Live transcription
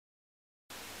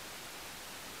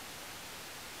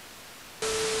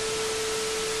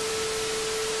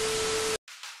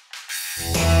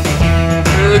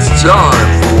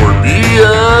time for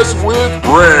BS with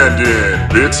Brandon.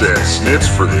 Bits and snips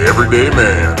for the everyday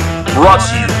man. Brought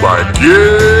to you by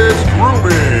GIBS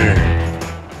Grooming.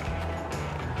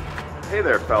 Hey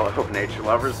there, fellow nature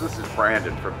lovers. This is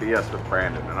Brandon from BS with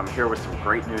Brandon, and I'm here with some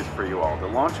great news for you all. The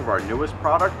launch of our newest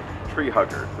product, Tree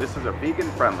Hugger. This is a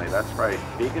vegan-friendly, that's right,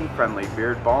 vegan-friendly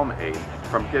beard balm-aid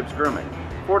from GIBS Grooming.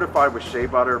 Fortified with shea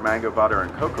butter, mango butter,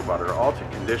 and cocoa butter, all to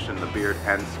condition the beard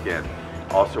and skin.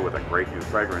 Also with a great new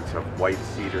fragrance of white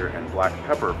cedar and black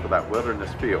pepper for that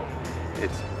wilderness feel.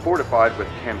 It's fortified with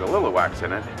candelilla wax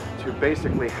in it to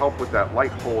basically help with that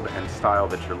light hold and style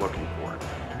that you're looking for.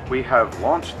 We have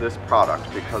launched this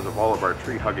product because of all of our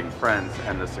tree hugging friends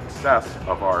and the success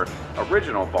of our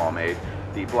original balm-aid,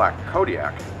 the Black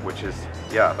Kodiak, which is,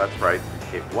 yeah, that's right,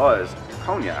 it was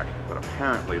cognac, but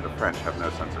apparently the French have no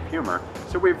sense of humor,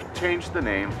 so we've changed the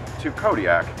name to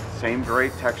Kodiak. Same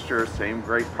great texture, same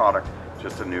great product,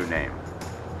 just a new name.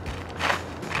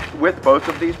 With both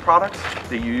of these products,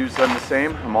 you use them the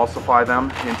same, emulsify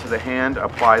them into the hand,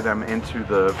 apply them into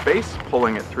the face,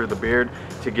 pulling it through the beard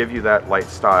to give you that light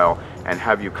style and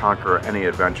have you conquer any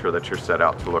adventure that you're set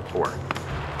out to look for.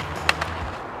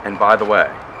 And by the way,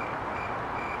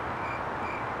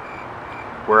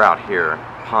 we're out here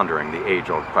pondering the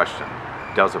age-old question,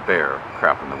 does a bear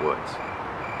crap in the woods?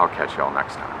 I'll catch y'all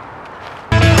next time.